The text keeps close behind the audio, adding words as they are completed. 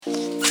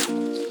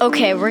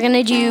Okay, we're going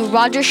to do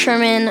Roger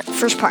Sherman,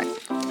 first part.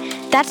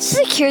 That to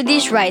secure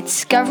these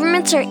rights,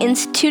 governments are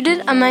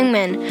instituted among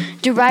men,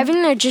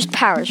 deriving their just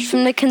powers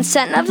from the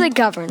consent of the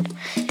governed,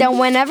 that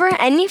whenever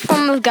any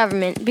form of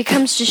government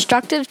becomes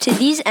destructive to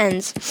these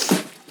ends,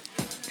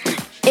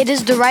 it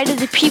is the right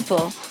of the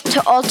people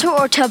to alter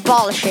or to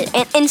abolish it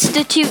and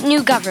institute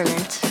new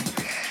government.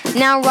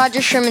 Now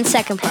Roger Sherman's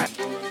second part.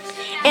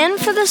 And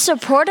for the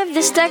support of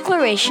this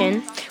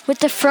declaration, with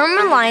the firm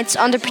reliance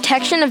on the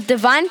protection of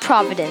divine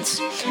providence,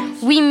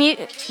 we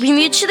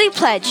mutually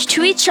pledge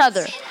to each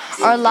other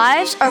our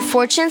lives, our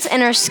fortunes,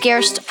 and our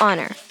scarce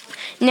honor.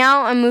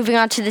 Now I'm moving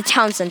on to the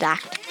Townshend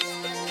Act.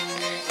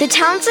 The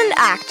Townshend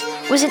Act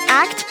was an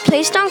act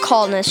placed on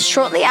colonists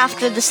shortly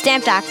after the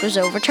Stamp Act was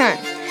overturned.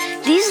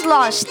 These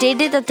laws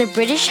stated that the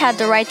British had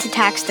the right to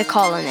tax the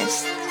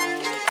colonists.